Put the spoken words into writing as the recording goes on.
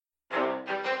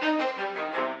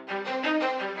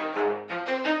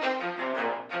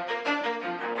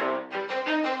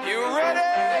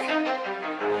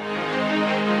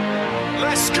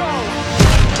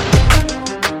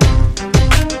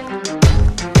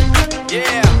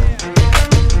Yeah.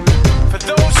 For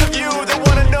those of you that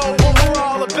want to know what we're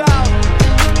all about,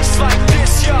 it's like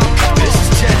this, y'all. This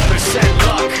is 10%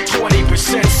 luck,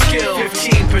 20% skill,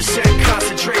 15%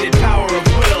 concentrated power of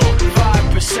will,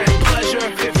 5% pleasure,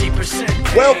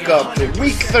 50%. Welcome to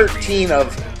Week 13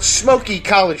 of Smokey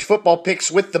College Football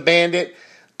Picks with the Bandit.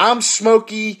 I'm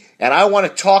Smokey, and I want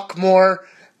to talk more,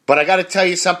 but I got to tell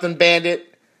you something,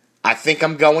 Bandit. I think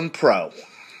I'm going pro.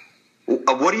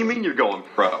 What do you mean you're going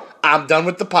pro? I'm done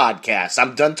with the podcast.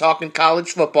 I'm done talking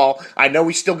college football. I know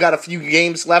we still got a few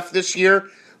games left this year,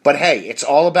 but hey, it's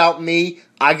all about me.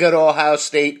 I go to Ohio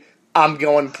State. I'm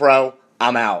going pro.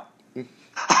 I'm out.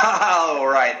 All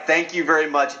right. Thank you very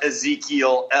much,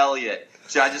 Ezekiel Elliott.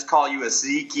 Should I just call you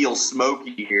Ezekiel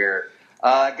Smokey here?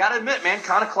 Gotta admit, man,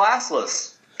 kind of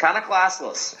classless. Kind of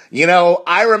classless. You know,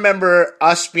 I remember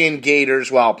us being Gators.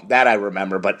 Well, that I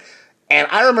remember, and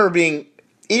I remember being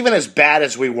even as bad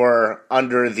as we were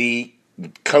under the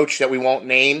coach that we won't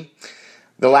name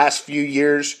the last few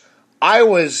years. I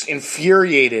was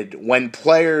infuriated when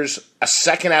players, a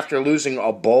second after losing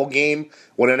a bowl game,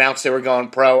 would announce they were going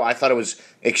pro. I thought it was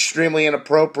extremely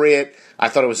inappropriate. I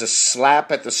thought it was a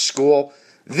slap at the school.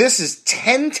 This is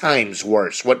 10 times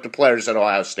worse what the players at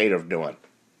Ohio State are doing.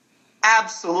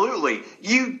 Absolutely.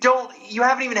 You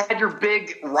haven't even had your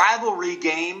big rivalry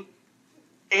game,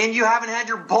 and you haven't had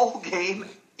your bowl game.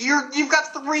 You've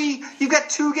got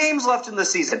 2 games left in the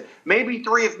season. Maybe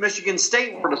 3 if Michigan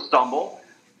State were to stumble.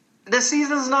 The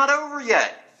season's not over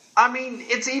yet. I mean,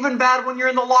 it's even bad when you're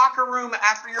in the locker room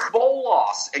after your bowl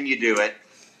loss and you do it.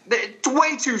 It's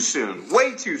way too soon.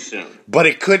 Way too soon. But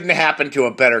it couldn't happen to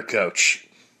a better coach.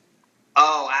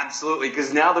 Oh, absolutely.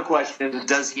 Because now the question is,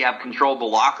 does he have control of the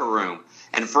locker room?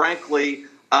 And frankly, you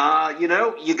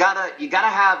gotta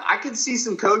have. I could see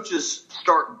some coaches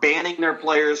start banning their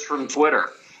players from Twitter.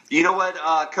 You know what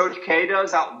Coach K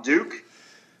does out in Duke?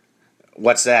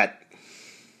 What's that?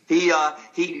 He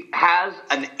has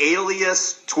an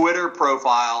alias Twitter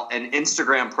profile and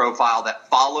Instagram profile that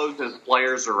follows his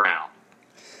players around.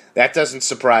 That doesn't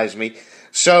surprise me.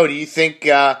 So, do you think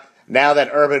now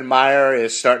that Urban Meyer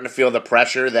is starting to feel the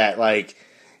pressure that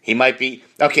he might be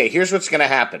okay? Here's what's going to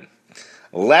happen: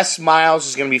 Les Miles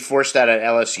is going to be forced out at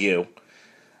LSU.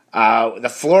 The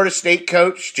Florida State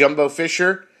coach Jumbo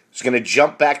Fisher is going to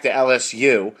jump back to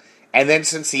LSU. And then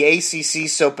since the ACC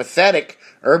is so pathetic,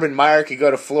 Urban Meyer could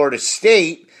go to Florida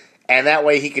State, and that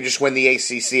way he could just win the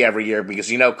ACC every year because,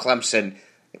 Clemson,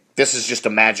 this is just a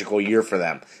magical year for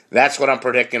them. That's what I'm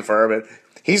predicting for Urban.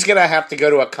 He's going to have to go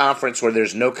to a conference where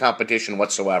there's no competition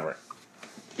whatsoever.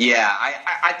 Yeah,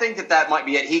 I think that might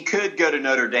be it. He could go to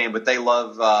Notre Dame, but they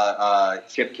love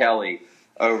Chip Kelly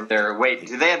over there. Wait,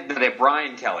 do they have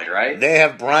Brian Kelly, right? They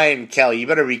have Brian Kelly. You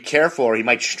better be careful or he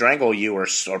might strangle you or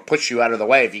push you out of the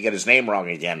way if you get his name wrong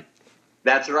again.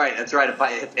 That's right. If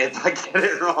I get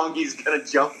it wrong, he's going to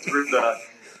jump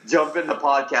in the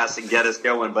podcast and get us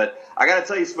going. But I got to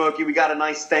tell you, Smokey, we got a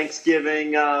nice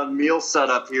Thanksgiving meal set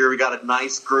up here. We got a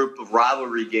nice group of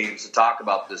rivalry games to talk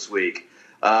about this week.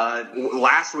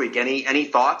 Last week, any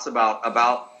thoughts about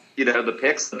the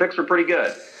picks? The picks were pretty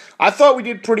good. I thought we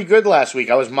did pretty good last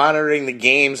week. I was monitoring the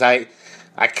games. I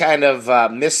kind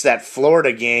of missed that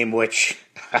Florida game, which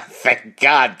thank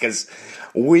God, because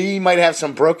we might have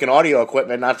some broken audio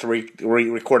equipment not to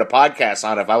record a podcast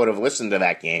on if I would have listened to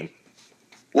that game.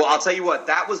 Well, I'll tell you what,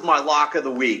 that was my lock of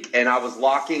the week, and I was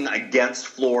locking against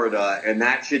Florida, and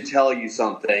that should tell you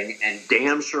something. And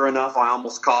damn sure enough, I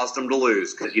almost caused them to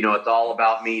lose because, it's all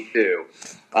about me too.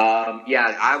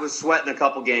 I was sweating a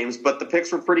couple games, but the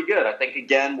picks were pretty good. I think,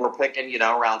 again, we're picking,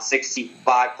 around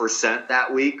 65%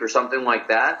 that week or something like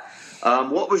that.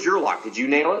 What was your lock? Did you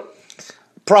nail it?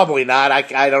 Probably not.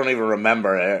 I don't even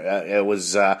remember. It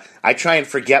was. I try and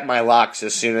forget my locks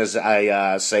as soon as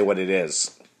I say what it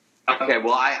is. Okay,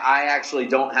 well, I actually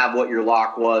don't have what your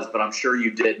lock was, but I'm sure you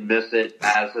did miss it,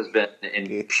 as has been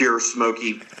in pure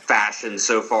Smokey fashion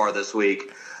so far this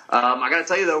week. I got to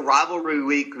tell you, though, rivalry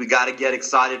week, we got to get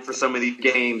excited for some of these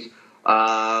games.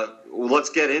 Let's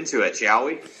get into it, shall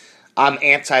we? I'm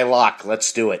anti-lock.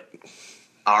 Let's do it.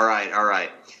 All right.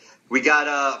 We got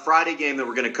a Friday game that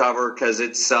we're going to cover because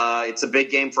it's a big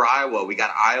game for Iowa. We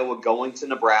got Iowa going to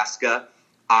Nebraska.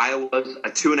 Iowa's a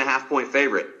 2.5-point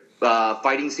favorite.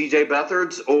 Fighting C.J.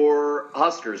 Beathard's or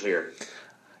Huskers here?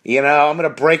 I'm going to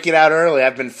break it out early.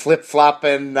 I've been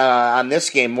flip-flopping on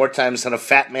this game more times than a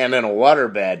fat man in a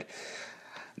waterbed.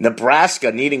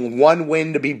 Nebraska needing 1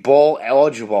 win to be bowl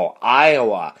eligible.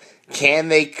 Iowa, can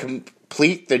they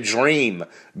complete the dream?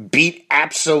 Beat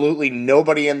absolutely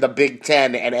nobody in the Big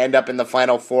Ten and end up in the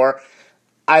Final Four?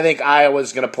 I think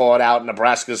Iowa's going to pull it out.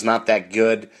 Nebraska's not that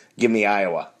good. Give me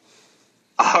Iowa.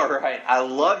 All right, I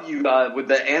love you with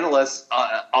the analysts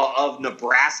of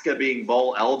Nebraska being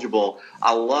bowl eligible.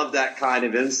 I love that kind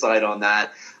of insight on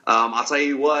that. I'll tell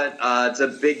you what, it's a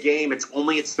big game. It's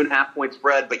 2.5 point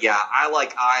spread, but yeah, I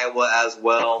like Iowa as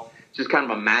well. Just kind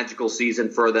of a magical season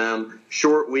for them.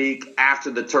 Short week after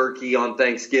the turkey on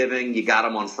Thanksgiving. You got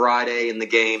them on Friday in the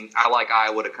game. I like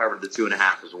Iowa to cover the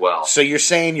 2.5 as well. So you're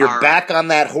saying you're back on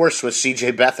that horse with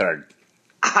C.J. Beathard?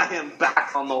 I am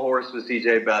back on the horse with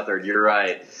C.J. Beathard. You're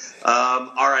right.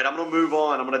 All right, I'm going to move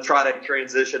on. I'm going to try to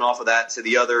transition off of that to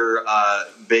the other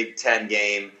Big Ten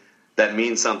game that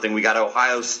means something. We got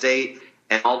Ohio State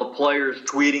and all the players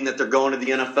tweeting that they're going to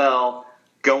the NFL,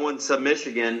 going to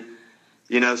Michigan.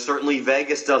 You know, certainly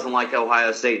Vegas doesn't like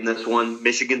Ohio State in this one.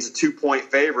 Michigan's a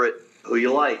 2-point favorite. Who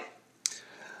you like?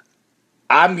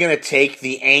 I'm going to take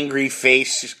the angry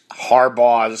face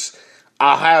Harbaugh's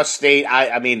Ohio State.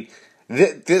 I mean,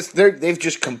 they've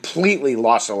just completely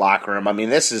lost the locker room. I mean,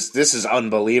 this is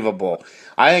unbelievable.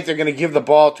 I think they're going to give the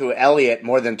ball to Elliott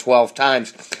more than 12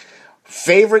 times.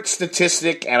 Favorite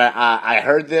statistic, and I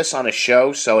heard this on a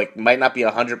show, so it might not be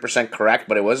 100% correct,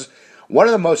 but it was one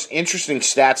of the most interesting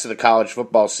stats of the college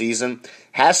football season.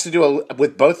 Has to do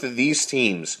with both of these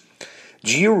teams.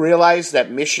 Do you realize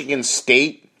that Michigan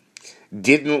State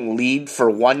didn't lead for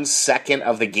 1 second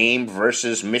of the game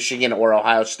versus Michigan or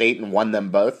Ohio State and won them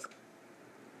both?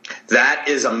 That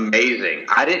is amazing.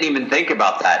 I didn't even think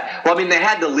about that. Well, I mean, they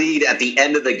had to lead at the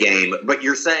end of the game, but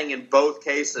you're saying in both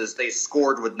cases they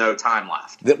scored with no time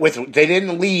left. They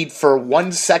didn't lead for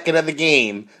 1 second of the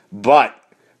game, but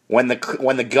when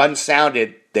the gun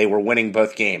sounded, they were winning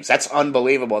both games. That's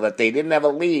unbelievable that they didn't have a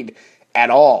lead at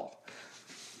all.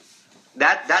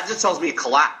 That just tells me a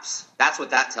collapse. That's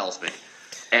what that tells me.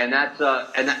 And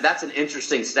that's an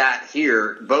interesting stat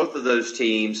here. Both of those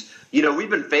teams, you know, we've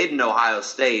been fading Ohio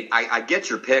State. I get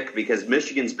your pick because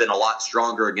Michigan's been a lot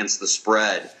stronger against the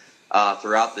spread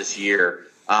throughout this year.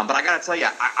 But I got to tell you,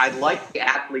 I like the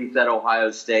athletes at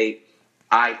Ohio State.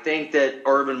 I think that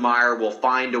Urban Meyer will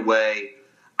find a way.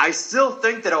 I still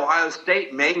think that Ohio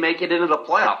State may make it into the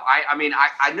playoff.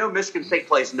 I know Michigan State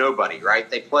plays nobody, right?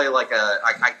 They play like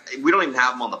we don't even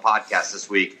have them on the podcast this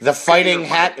week. The Fighting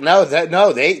Hat.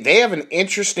 They have an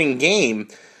interesting game.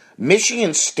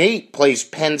 Michigan State plays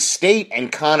Penn State,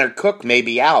 and Connor Cook may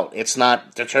be out. It's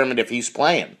not determined if he's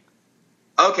playing.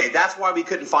 Okay, that's why we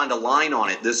couldn't find a line on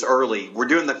it this early. We're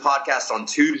doing the podcast on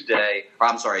Tuesday.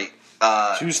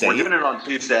 Tuesday. We're doing it on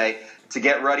Tuesday to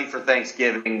get ready for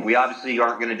Thanksgiving. We obviously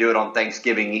aren't going to do it on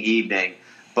Thanksgiving evening,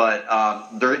 but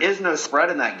there is no spread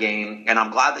in that game, and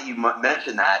I'm glad that you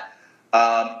mentioned that.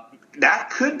 That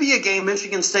could be a game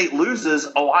Michigan State loses.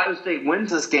 Ohio State wins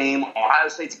this game. Ohio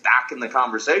State's back in the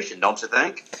conversation, don't you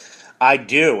think? I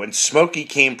do, and Smokey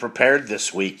came prepared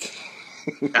this week.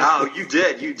 Oh, you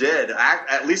did.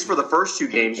 At least for the first two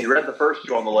games. You read the first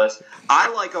two on the list.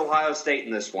 I like Ohio State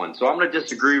in this one, so I'm going to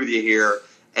disagree with you here.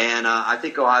 And I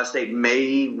think Ohio State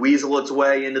may weasel its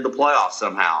way into the playoffs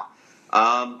somehow.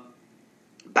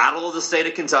 Battle of the State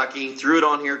of Kentucky. Threw it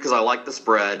on here because I like the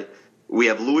spread. We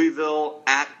have Louisville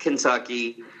at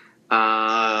Kentucky.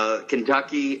 Louisville's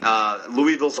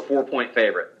a 4-point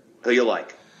favorite. Who you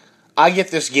like? I get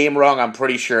this game wrong, I'm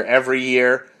pretty sure, every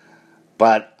year.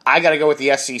 But I got to go with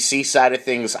the SEC side of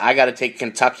things. I got to take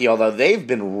Kentucky, although they've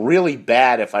been really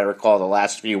bad, if I recall, the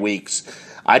last few weeks.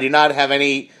 I do not have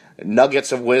any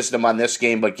nuggets of wisdom on this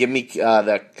game, but give me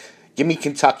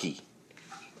Kentucky.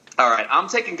 All right, I'm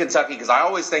taking Kentucky because I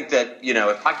always think that, you know,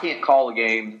 if I can't call a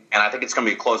game and I think it's going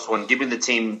to be a close one, give me the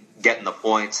team getting the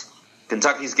points.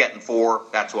 Kentucky's getting 4.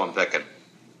 That's who I'm picking.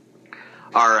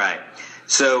 All right,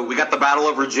 so we got the Battle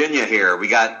of Virginia here. We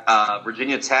got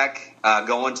Virginia Tech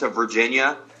going to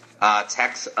Virginia.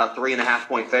 Tech's a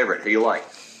 3.5-point favorite. Who you like?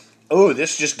 Oh,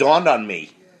 this just dawned on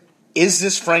me. Is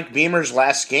this Frank Beamer's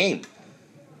last game?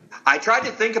 I tried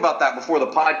to think about that before the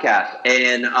podcast,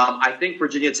 and I think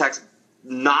Virginia Tech's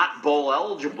not bowl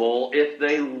eligible if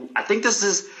they. I think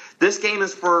this game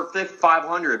is for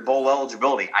 500 bowl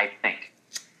eligibility. I think.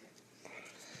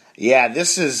 Yeah,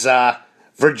 this is the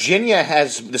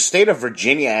state of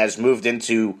Virginia has moved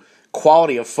into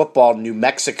quality of football New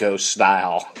Mexico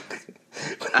style.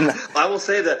 I will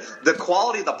say that the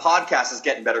quality of the podcast is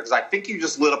getting better because I think you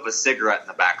just lit up a cigarette in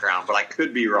the background, but I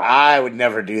could be wrong. I would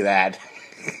never do that.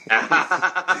 All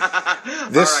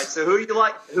right, so who you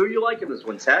like in this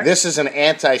one, Tech? This is an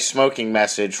anti-smoking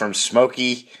message from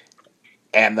Smokey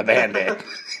and the Bandit.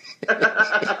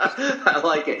 I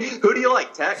like it. Who do you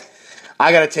like, Tech?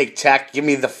 I got to take Tech. Give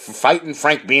me the fighting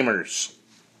Frank Beamers.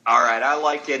 All right, I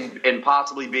like in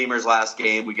possibly Beamer's last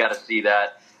game. We got to see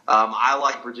that. I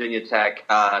like Virginia Tech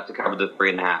to cover the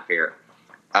 3.5 here.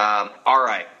 All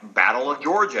right, Battle of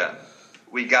Georgia.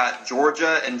 We got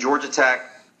Georgia and Georgia Tech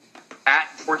at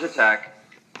Georgia Tech.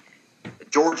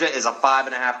 Georgia is a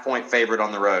 5.5-point favorite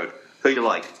on the road. Who you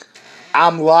like?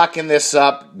 I'm locking this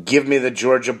up. Give me the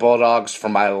Georgia Bulldogs for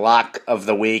my lock of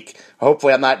the week.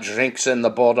 Hopefully I'm not jinxing the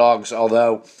Bulldogs,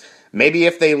 although maybe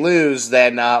if they lose,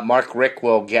 then Mark Richt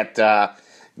will get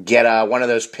one of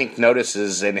those pink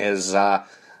notices in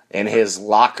his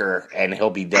locker, and he'll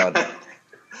be done.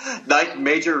 Nice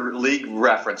Major League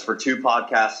reference for 2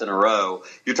 podcasts in a row.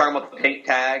 You're talking about the pink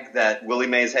tag that Willie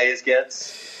Mays Hayes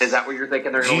gets? Is that what you're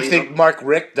thinking they're going to leave? Do you think Mark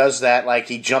Richt does that? Like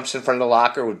he jumps in front of the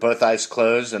locker with both eyes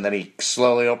closed, and then he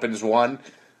slowly opens one?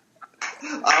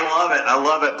 I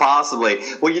love it. Possibly.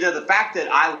 Well, the fact that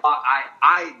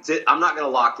I'm not going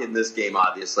to lock in this game,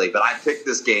 obviously, but I picked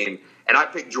this game, and I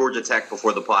picked Georgia Tech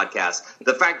before the podcast.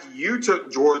 The fact you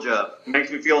took Georgia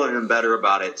makes me feel even better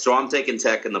about it, so I'm taking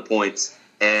Tech in the points,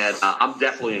 and I'm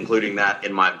definitely including that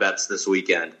in my bets this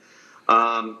weekend.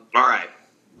 All right.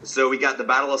 So we got the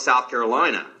Battle of South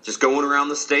Carolina. Just going around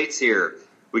the states here.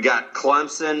 We got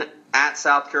Clemson at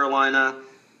South Carolina.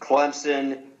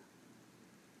 Clemson,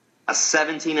 a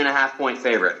 17.5-point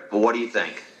favorite. But what do you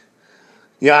think?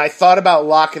 Yeah, I thought about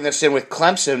locking this in with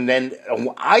Clemson, and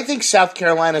I think South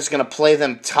Carolina is going to play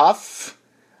them tough,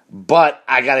 but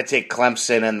I got to take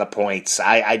Clemson and the points.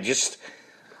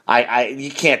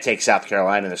 You can't take South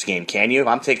Carolina in this game, can you?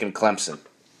 I'm taking Clemson.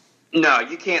 No,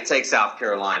 you can't take South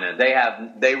Carolina.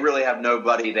 They really have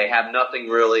nobody. They have nothing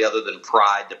really other than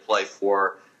Pride to play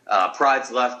for.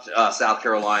 Pride's left South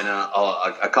Carolina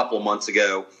a couple of months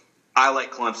ago. I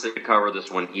like Clemson to cover this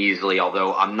one easily,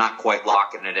 although I'm not quite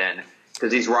locking it in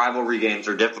because these rivalry games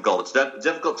are difficult. It's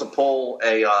difficult to pull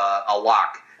a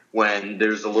lock when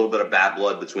there's a little bit of bad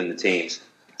blood between the teams.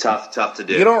 Tough to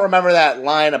do. You don't remember that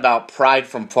line about Pride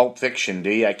from Pulp Fiction, do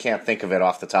you? I can't think of it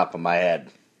off the top of my head.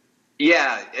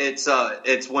 Yeah, it's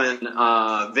when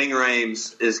Ving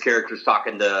Rhames, his character's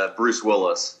talking to Bruce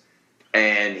Willis,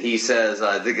 and he says,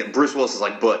 Bruce Willis is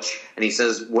like Butch, and he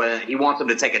says when he wants him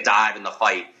to take a dive in the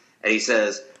fight, and he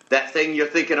says, that thing you're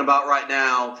thinking about right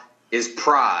now is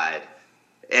pride.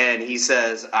 And he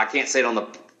says, I can't say it on the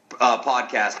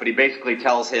podcast, but he basically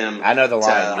tells him, I know the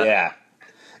line,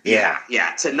 yeah.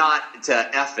 To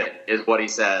F it is what he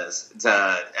says.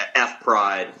 To F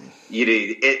pride.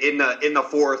 In the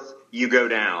fourth, you go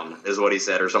down is what he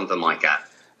said, or something like that.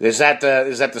 Is that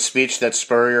the speech that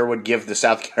Spurrier would give to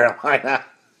South Carolina?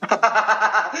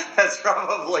 That's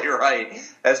probably right.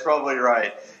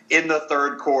 In the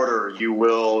third quarter, you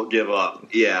will give up.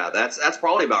 Yeah, that's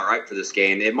probably about right for this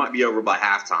game. It might be over by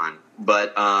halftime,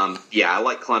 but I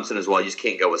like Clemson as well. You just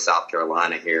can't go with South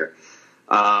Carolina here.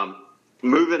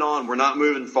 Moving on, we're not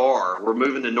moving far. We're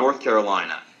moving to North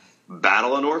Carolina.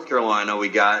 Battle of North Carolina. We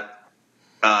got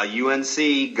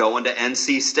UNC going to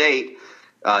NC State.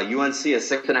 UNC a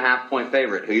 6.5-point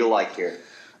favorite. Who you like here?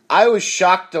 I was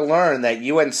shocked to learn that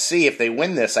UNC, if they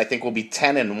win this, I think will be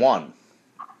 10-1.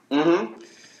 Mm-hmm.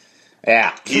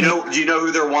 Yeah. Do you know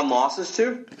who their one loss is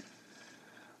to?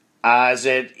 Is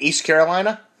it East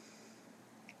Carolina?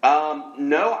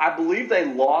 No, I believe they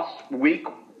lost week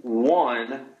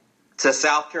 1 to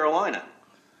South Carolina.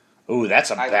 Ooh, that's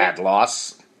a bad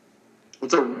loss.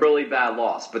 It's a really bad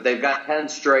loss, but they've got 10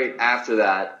 straight after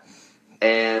that.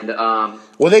 And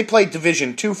well, they play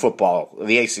Division II football,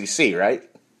 the ACC, right?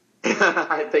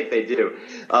 I think they do.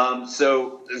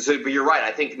 But you're right.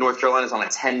 I think North Carolina's on a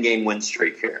 10-game win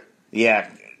streak here. Yeah.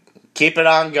 Keep it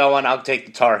on going. I'll take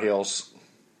the Tar Heels.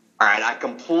 All right. I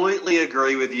completely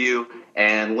agree with you.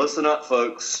 And listen up,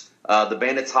 folks. The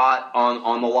Bandits hot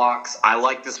on the locks. I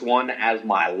like this one as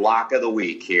my lock of the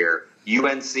week here.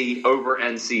 UNC over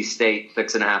NC State,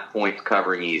 6.5 points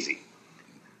covering easy.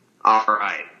 All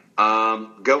right.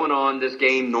 Going on, this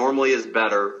game normally is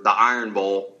better. The Iron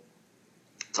Bowl.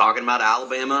 Talking about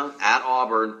Alabama at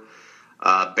Auburn.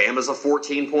 Bama's a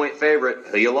 14-point favorite.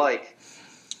 Who you like?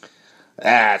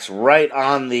 That's right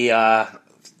on the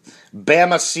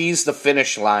Bama sees the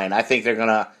finish line. I think they're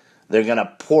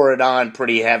gonna pour it on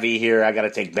pretty heavy here. I got to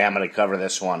take Bama to cover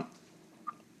this one.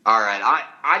 All right.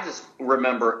 I just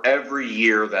remember every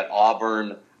year that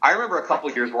Auburn. I remember a couple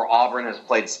of years where Auburn has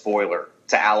played spoiler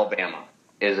to Alabama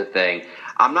is a thing.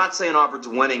 I'm not saying Auburn's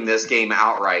winning this game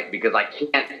outright because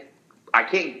I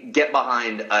can't get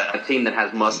behind a team that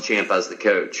has Muschamp as the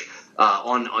coach.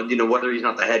 On whether he's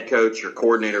not the head coach or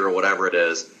coordinator or whatever it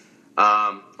is.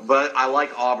 But I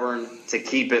like Auburn to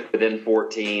keep it within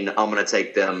 14. I'm going to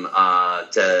take them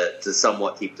to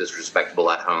somewhat keep this respectable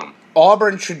at home.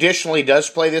 Auburn traditionally does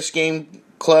play this game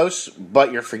close,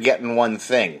 but you're forgetting one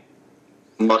thing.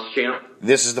 Muschamp?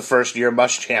 This is the first year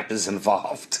Muschamp is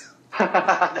involved.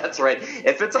 That's right.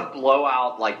 If it's a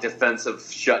blowout, like defensive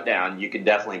shutdown, you can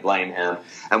definitely blame him,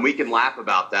 and we can laugh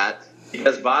about that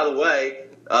because, by the way,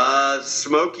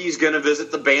 Smokey's going to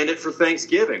visit the Bandit for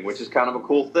Thanksgiving, which is kind of a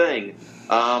cool thing.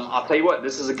 I'll tell you what,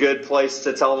 this is a good place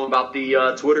to tell them about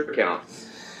the Twitter account.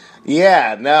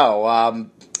 Yeah, no.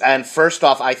 And first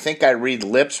off, I think I read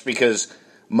lips because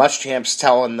Muschamp's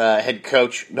telling the head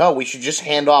coach, no, we should just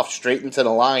hand off straight into the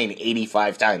line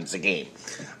 85 times a game.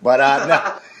 But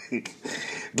no.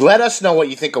 Let us know what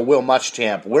you think of Will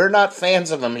Muschamp. We're not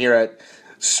fans of him here at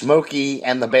Smokey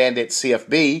and the Bandit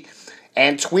CFB.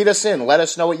 And tweet us in. Let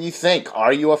us know what you think.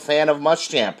 Are you a fan of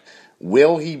Muschamp?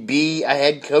 Will he be a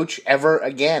head coach ever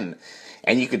again?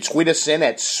 And you can tweet us in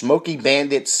at Smokey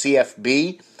Bandit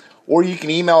CFB. Or you can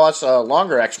email us a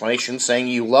longer explanation saying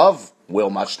you love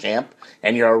Will Muschamp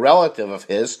and you're a relative of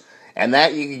his. And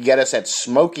that you can get us at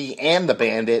Smokey and the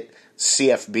Bandit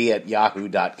CFB at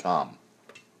yahoo.com.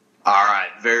 All right,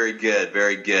 very good,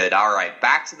 very good. All right,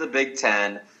 back to the Big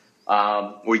Ten.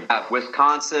 We got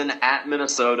Wisconsin at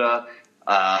Minnesota.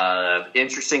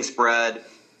 Interesting spread.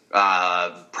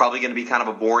 Probably going to be kind of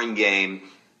a boring game.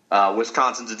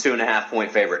 Wisconsin's a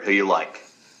 2.5-point favorite. Who you like?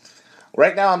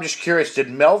 Right now, I'm just curious.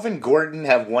 Did Melvin Gordon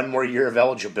have one more year of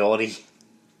eligibility?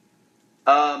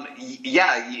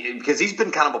 Yeah, because he's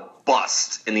been kind of a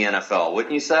bust in the NFL,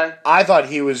 wouldn't you say? I thought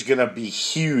he was going to be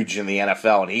huge in the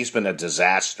NFL, and he's been a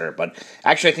disaster. But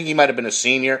actually, I think he might have been a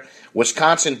senior.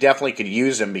 Wisconsin definitely could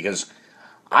use him because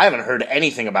I haven't heard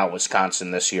anything about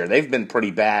Wisconsin this year. They've been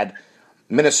pretty bad.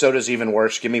 Minnesota's even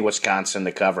worse. Give me Wisconsin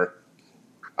to cover.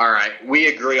 All right, we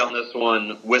agree on this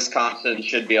one. Wisconsin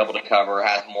should be able to cover,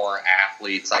 has more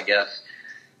athletes, I guess.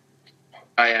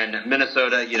 And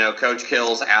Minnesota, Coach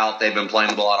Kill's out. They've been playing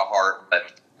with a lot of heart,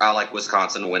 but I like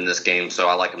Wisconsin to win this game, so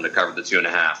I like them to cover the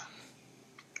 2.5.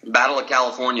 Battle of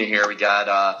California here. We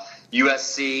got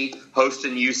USC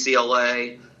hosting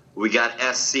UCLA. We got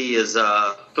SC as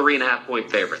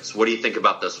 3.5-point favorites. What do you think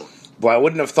about this one? Well, I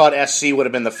wouldn't have thought SC would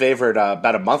have been the favorite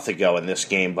about a month ago in this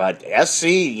game, but SC,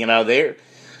 they're...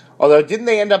 Although, didn't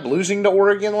they end up losing to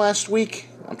Oregon last week?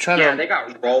 Yeah, they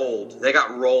got rolled. They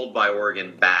got rolled by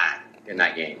Oregon bad in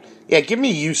that game. Yeah, give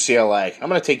me UCLA. I'm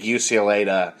going to take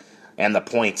UCLA and the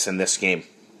points in this game.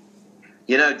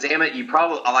 Damn it, you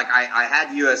probably I had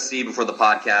USC before the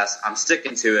podcast. I'm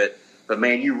sticking to it, but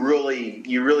man, you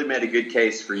really made a good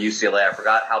case for UCLA. I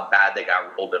forgot how bad they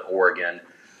got rolled at Oregon.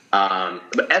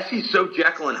 But SC's so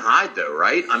Jekyll and Hyde, though,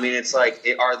 right? I mean, it's like,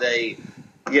 are they?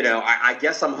 I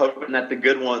guess I'm hoping that the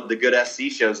good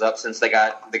SC shows up since they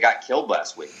got killed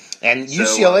last week. And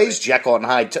UCLA's Jekyll and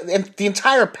Hyde, and the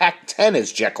entire Pac-10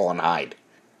 is Jekyll and Hyde.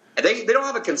 They don't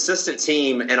have a consistent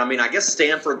team, and I mean, I guess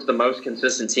Stanford's the most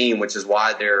consistent team, which is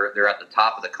why they're at the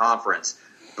top of the conference.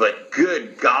 But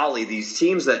good golly, these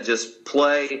teams that just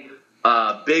play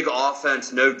big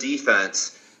offense, no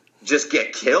defense, just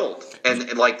get killed.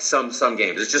 And like some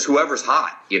games, it's just whoever's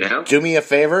hot. Do me a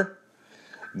favor.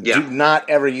 Yeah. Do not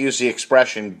ever use the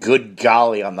expression "good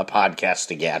golly" on the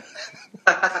podcast again.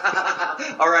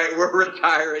 All right, we're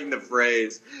retiring the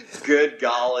phrase "good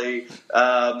golly."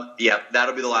 Yeah,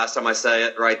 that'll be the last time I say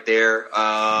it right there.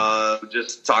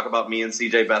 Just talk about me and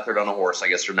CJ Beathard on a horse, I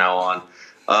guess, from now on.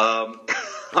 All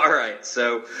right,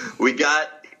 so we got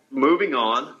moving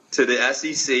on to the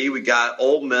SEC. We got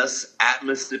Ole Miss at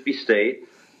Mississippi State.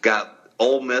 Got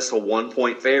Ole Miss a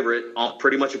 1-point favorite.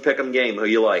 Pretty much a pick'em game. Who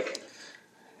you like?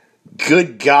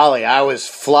 Good golly, I was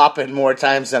flopping more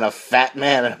times than a fat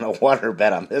man in a water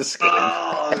bet on this game.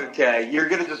 Oh, okay. You're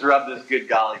going to just rub this good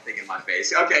golly thing in my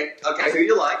face. Okay. Who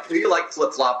you like? Who you like,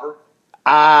 flip-flopper?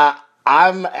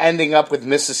 I'm ending up with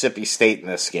Mississippi State in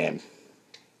this game.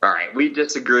 All right, we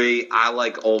disagree. I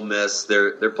like Ole Miss.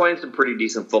 They're playing some pretty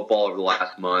decent football over the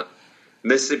last month.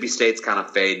 Mississippi State's kind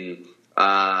of fading.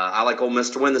 I like Ole Miss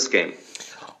to win this game.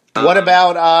 What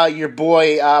about your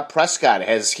boy Prescott?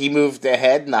 Has he moved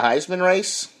ahead in the Heisman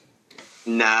race?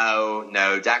 No.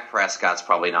 Dak Prescott's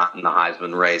probably not in the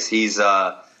Heisman race. He's,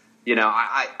 I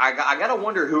gotta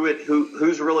wonder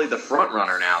who's really the front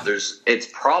runner now. It's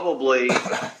probably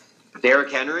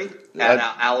Derrick Henry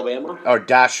at Alabama or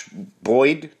Dash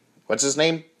Boyd. What's his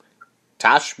name?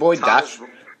 Tosh Boyd.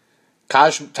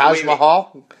 Taj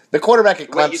Mahal, the quarterback at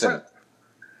Clemson.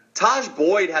 Taj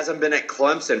Boyd hasn't been at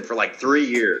Clemson for like 3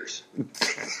 years.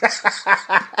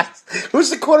 Who's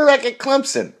the quarterback at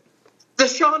Clemson?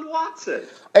 Deshaun Watson.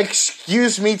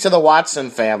 Excuse me to the Watson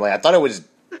family. I thought it was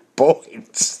Boyd.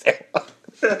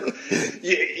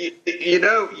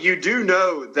 You do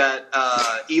know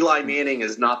that Eli Manning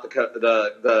is not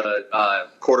the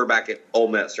quarterback at Ole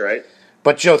Miss, right?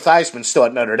 But Joe Theismann's still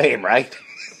at Notre Dame, right?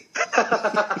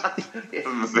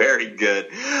 Very good.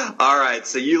 All right,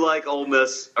 so you like Ole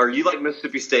Miss, or you like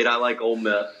Mississippi State. I like Ole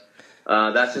Miss.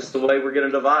 That's just the way we're going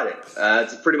to divide it.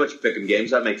 It's pretty much a pick'em game,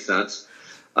 so that makes sense.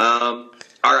 All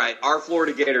right, our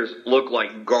Florida Gators look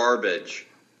like garbage.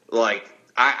 Like,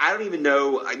 I don't even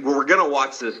know. We're going to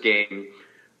watch this game,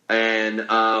 and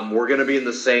we're going to be in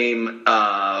the same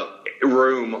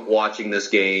room watching this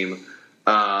game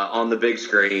on the big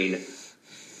screen.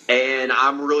 And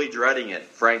I'm really dreading it,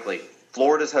 frankly.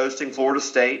 Florida's hosting Florida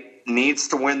State. Needs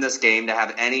to win this game to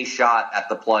have any shot at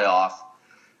the playoff.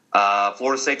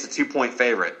 Florida State's a 2-point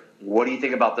favorite. What do you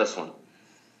think about this one?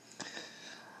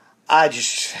 I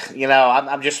just,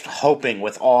 I'm just hoping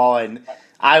with all, and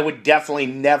I would definitely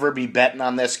never be betting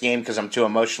on this game because I'm too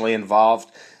emotionally involved.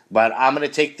 But I'm going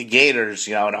to take the Gators,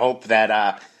 and hope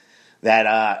that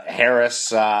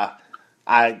Harris,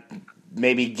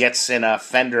 maybe gets in a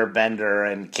fender bender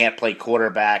and can't play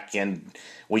quarterback, and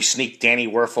we sneak Danny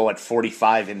Werfel at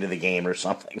 45 into the game or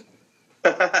something.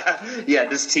 Yeah,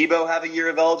 does Tebow have a year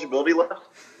of eligibility left?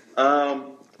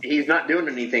 He's not doing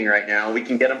anything right now. We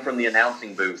can get him from the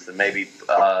announcing booth and maybe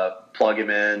plug him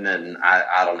in, and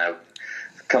I don't know,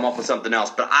 come up with something else.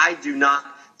 But I do not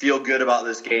feel good about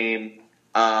this game.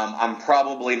 I'm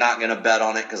probably not going to bet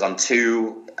on it because I'm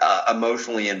too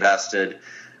emotionally invested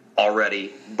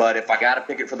already. But if I got to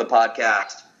pick it for the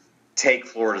podcast, take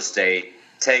Florida State.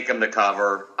 Take them to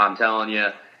cover. I'm telling you,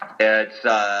 it's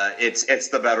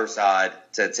the better side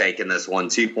to take in this one.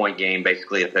 2-point game,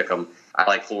 basically a pick 'em. I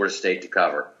like Florida State to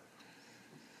cover.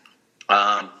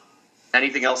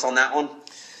 Anything else on that one?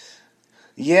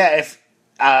 Yeah,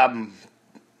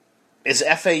 is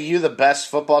FAU the best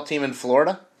football team in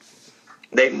Florida?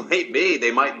 They might be.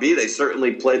 They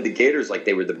certainly played the Gators like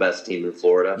they were the best team in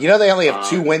Florida. They only have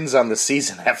 2 wins on the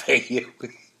season, FAU.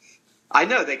 I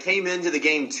know. They came into the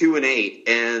game 2-8,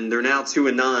 and they're now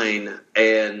 2-9,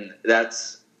 and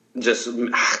that's just,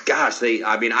 gosh,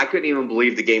 I couldn't even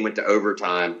believe the game went to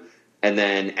overtime. And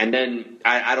then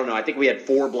I don't know, I think we had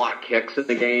 4 block kicks in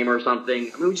the game or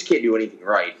something. I mean, we just can't do anything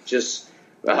right. Just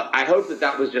I hope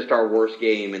that was just our worst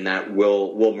game, and that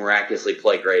we'll miraculously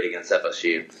play great against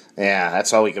FSU. Yeah,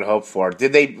 that's all we could hope for.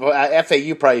 Did they?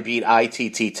 FAU probably beat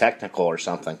ITT Technical or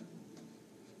something.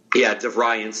 Yeah,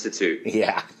 DeVry Institute.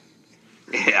 Yeah.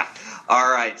 Yeah. All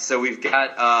right. So we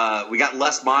got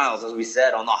Les Miles, as we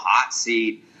said, on the hot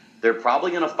seat. They're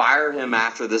probably going to fire him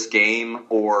after this game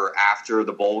or after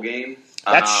the bowl game.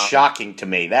 That's shocking to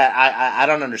me. That I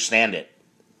don't understand it.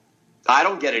 I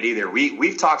don't get it either.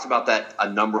 We've talked about that a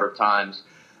number of times.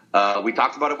 We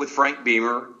talked about it with Frank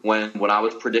Beamer when I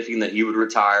was predicting that he would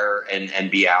retire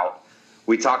and be out.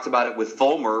 We talked about it with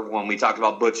Fulmer when we talked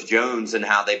about Butch Jones and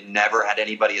how they've never had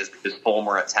anybody as good as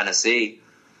Fulmer at Tennessee.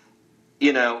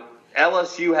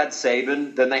 LSU had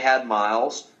Saban, then they had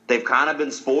Miles. They've kind of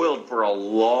been spoiled for a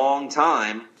long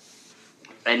time,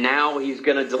 and now he's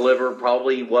going to deliver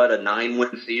probably, a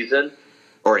 9-win season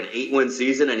or an 8-win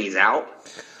season, and he's out?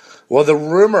 Well,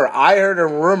 I heard a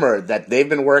rumor that they've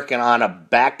been working on a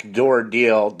backdoor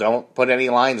deal, don't put any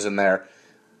lines in there,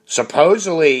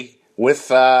 supposedly with,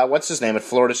 what's his name at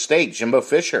Florida State, Jimbo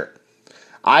Fisher.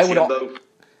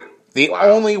 The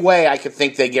only way I could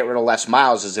think they get rid of Les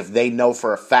Miles is if they know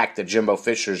for a fact that Jimbo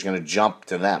Fisher is going to jump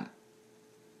to them.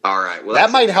 All right. Well,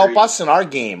 that might help us in our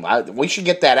game. We should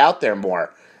get that out there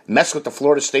more. Mess with the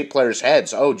Florida State players'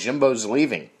 heads. Oh, Jimbo's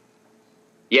leaving.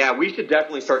 Yeah, we should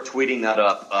definitely start tweeting that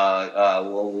up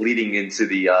leading into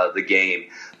the game.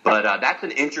 But that's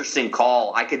an interesting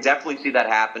call. I could definitely see that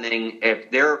happening.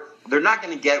 If they're not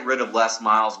going to get rid of Les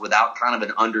Miles without kind of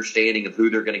an understanding of who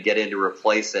they're going to get in to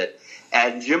replace it.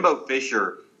 And Jimbo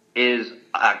Fisher is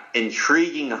an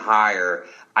intriguing hire.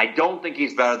 I don't think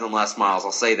he's better than Les Miles.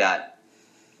 I'll say that.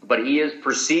 But he is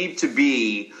perceived to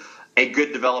be a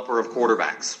good developer of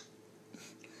quarterbacks.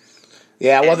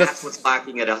 Yeah, well, that's what's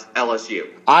lacking at LSU.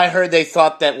 I heard they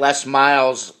thought that Les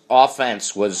Miles'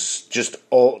 offense was just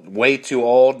way too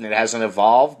old and it hasn't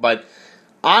evolved. But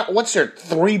what's there,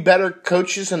 3 better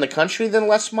coaches in the country than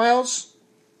Les Miles?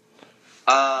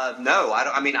 No, I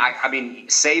don't. I mean,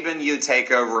 Saban, you'd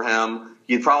take over him.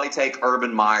 You'd probably take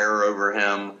Urban Meyer over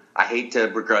him. I hate to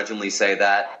begrudgingly say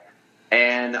that.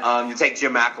 And you take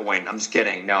Jim McElwain. I'm just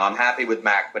kidding. No, I'm happy with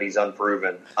Mac, but he's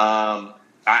unproven.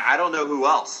 I don't know who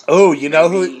else. Oh, you know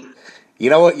who the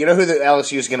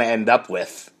LSU is going to end up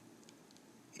with?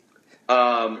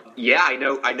 Yeah,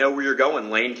 I know where you're going,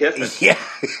 Lane Kiffin. Yeah.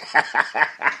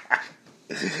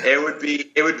 It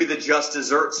would be the just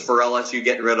desserts for LSU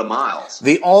getting rid of Miles.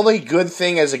 The only good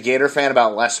thing as a Gator fan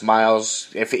about Les Miles,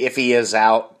 if he is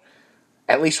out,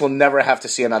 at least we'll never have to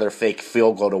see another fake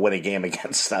field goal to win a game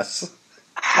against us.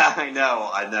 I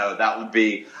know. That would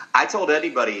be. I told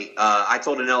anybody. I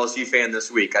told an LSU fan this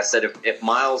week. I said if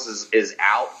Miles is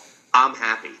out, I'm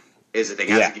happy. As a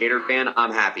Gator fan,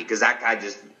 I'm happy because that guy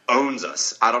just owns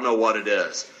us. I don't know what it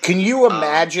is. Can you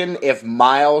imagine if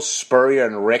Miles, Spurrier,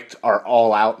 and Rick are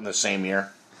all out in the same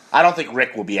year? I don't think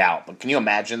Rick will be out, but can you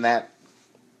imagine that?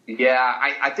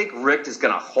 Yeah, I think Rick is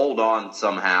going to hold on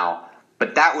somehow,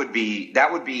 but that would be.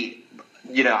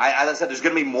 You know, as I said, there's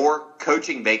going to be more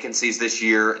coaching vacancies this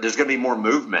year. There's going to be more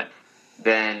movement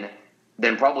than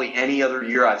probably any other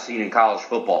year I've seen in college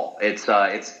football. It's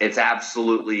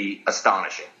absolutely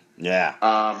astonishing.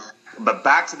 Yeah. But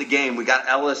back to the game, we got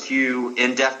LSU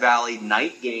in Death Valley,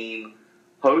 night game,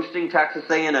 hosting Texas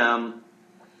A&M.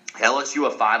 LSU a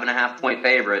 5.5-point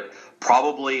favorite,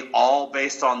 probably all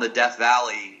based on the Death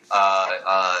Valley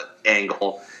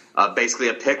angle. Basically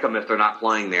a pick 'em if they're not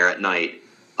playing there at night.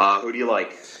 Who do you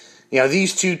like? You know,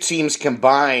 these two teams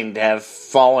combined have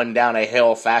fallen down a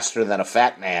hill faster than a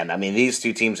fat man. I mean, these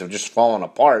two teams have just fallen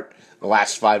apart the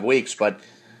last 5 weeks, but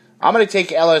I'm going to take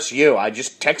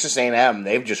LSU. Texas A&M,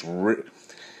 they've just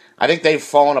I think they've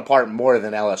fallen apart more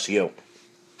than LSU.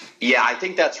 Yeah, I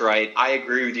think that's right. I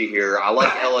agree with you here. I like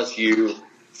LSU.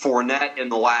 Fournette in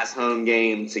the last home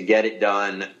game to get it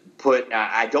done.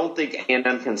 I don't think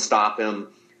A&M can stop him.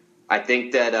 I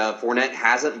think that Fournette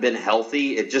hasn't been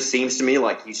healthy. It just seems to me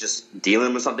like he's just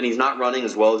dealing with something. He's not running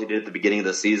as well as he did at the beginning of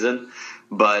the season.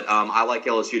 But I like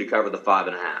LSU to cover the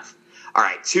 5.5. All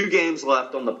right, 2 games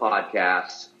left on the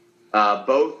podcast,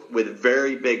 both with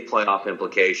very big playoff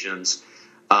implications.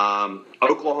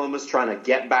 Oklahoma's trying to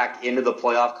get back into the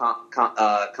playoff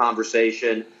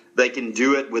conversation. They can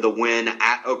do it with a win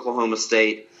at Oklahoma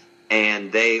State,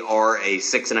 and they are a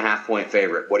 6.5-point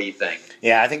favorite. What do you think?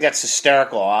 Yeah, I think that's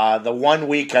hysterical. The 1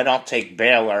 week I don't take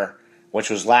Baylor, which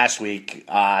was last week,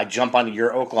 I jump onto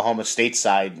your Oklahoma State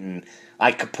side, and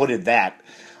I kaputted that.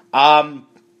 I'm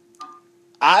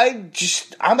going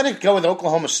to go with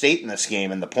Oklahoma State in this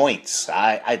game and the points.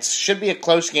 It should be a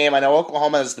close game. I know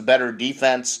Oklahoma has the better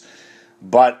defense,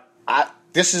 but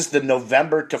this is the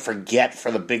November to forget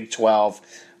for the Big 12.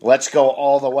 Let's go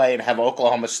all the way and have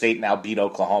Oklahoma State now beat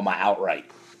Oklahoma outright.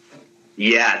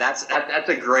 Yeah, that's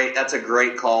a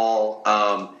great call.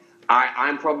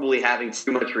 I'm probably having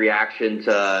too much reaction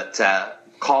to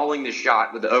calling the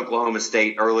shot with the Oklahoma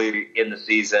State early in the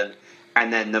season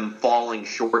and then them falling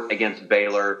short against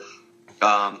Baylor.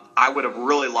 I would have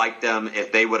really liked them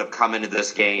if they would have come into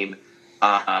this game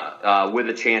with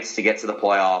a chance to get to the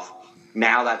playoff.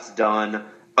 Now that's done.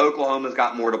 Oklahoma's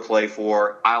got more to play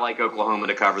for. I like Oklahoma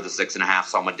to cover the 6.5,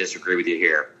 so I'm going to disagree with you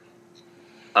here.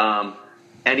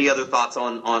 Any other thoughts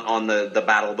on the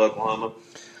Battle of Oklahoma?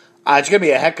 It's going to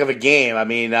be a heck of a game. I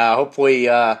mean, hopefully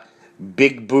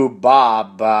Big Boob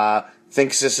Bob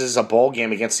thinks this is a bowl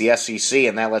game against the SEC,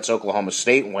 and that lets Oklahoma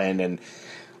State win. And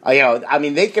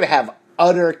they could have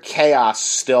utter chaos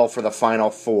still for the Final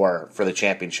Four for the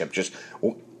championship. Just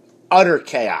utter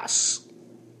chaos.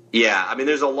 Yeah, I mean,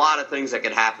 there's a lot of things that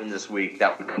could happen this week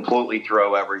that would completely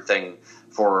throw everything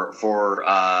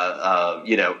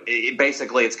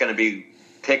basically it's going to be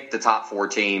pick the top 4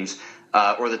 teams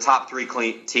or the top 3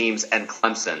 teams and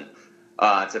Clemson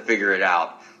to figure it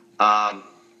out. All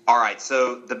right,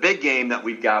 so the big game that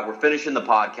we've got, we're finishing the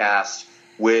podcast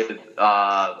with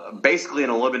basically an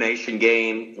elimination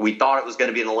game. We thought it was going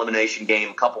to be an elimination game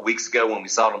a couple weeks ago when we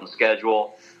saw it on the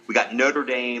schedule. We got Notre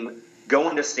Dame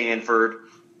going to Stanford.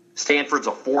 Stanford's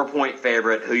a 4-point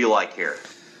favorite. Who you like here?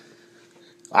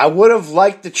 I would have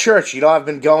liked the Church. I've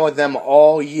been going with them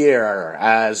all year.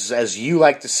 As you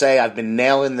like to say, I've been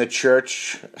nailing the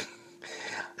Church.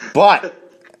 But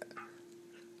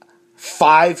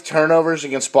 5 turnovers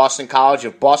against Boston College.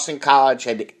 If Boston College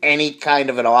had any kind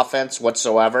of an offense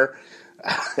whatsoever,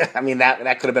 I mean,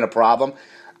 that could have been a problem.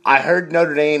 I heard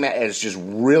Notre Dame is just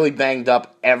really banged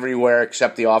up everywhere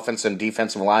except the offense and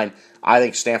defensive line. I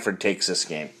think Stanford takes this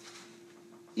game.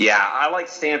 Yeah, I like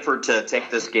Stanford to take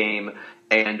this game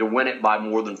and to win it by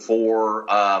more than 4.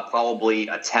 Probably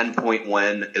a 10-point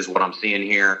win is what I'm seeing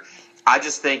here. I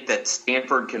just think that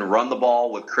Stanford can run the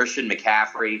ball with Christian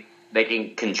McCaffrey. They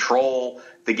can control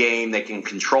the game. They can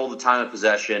control the time of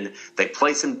possession. They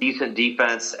play some decent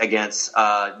defense against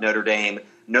Notre Dame.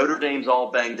 Notre Dame's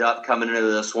all banged up coming into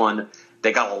this one.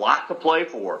 They got a lot to play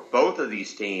for, both of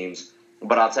these teams.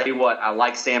 But I'll tell you what, I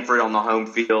like Stanford on the home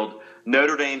field.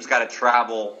 Notre Dame's got to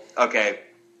travel. Okay,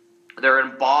 they're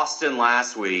in Boston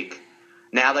last week.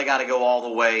 Now they got to go all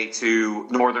the way to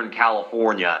Northern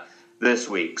California this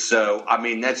week. So, I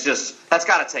mean, that's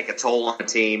got to take a toll on the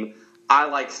team. I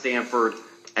like Stanford,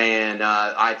 and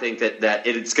I think that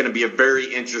it's going to be a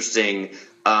very interesting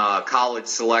college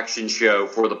selection show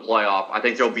for the playoff. I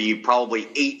think there'll be probably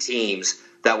 8 teams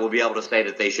that will be able to say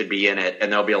that they should be in it,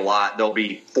 and there'll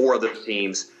be 4 of those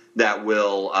teams that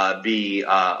will be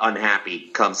unhappy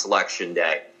come selection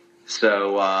day.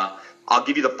 So I'll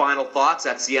give you the final thoughts.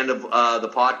 That's the end of the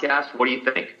podcast. What do you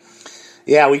think?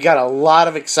 Yeah, we got a lot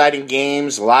of exciting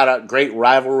games, a lot of great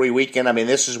rivalry weekend. I mean,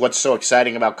 this is what's so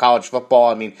exciting about college football.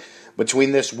 I mean,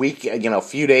 between this week, a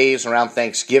few days around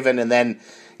Thanksgiving and then,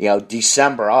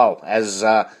 December. As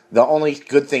the only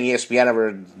good thing ESPN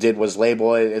ever did was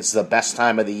label it, it's the best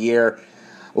time of the year.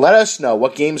 Let us know,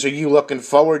 what games are you looking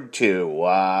forward to?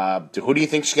 Who do you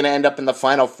think is going to end up in the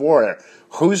Final Four?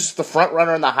 Who's the front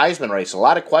runner in the Heisman race? A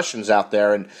lot of questions out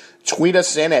there. And tweet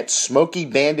us in at Smokey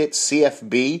Bandit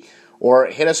CFB, or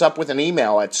hit us up with an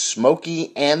email at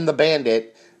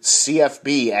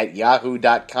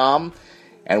smokeyandthebanditcfb@yahoo.com.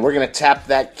 And we're going to tap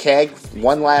that keg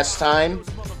one last time,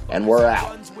 and we're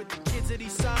out.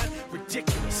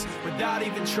 Ridiculous, without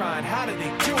even trying. How do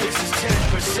they do it? This is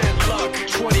 10% luck,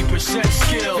 20%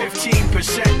 skill,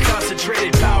 15%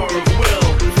 concentrated power of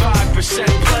will, 5%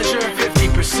 pleasure,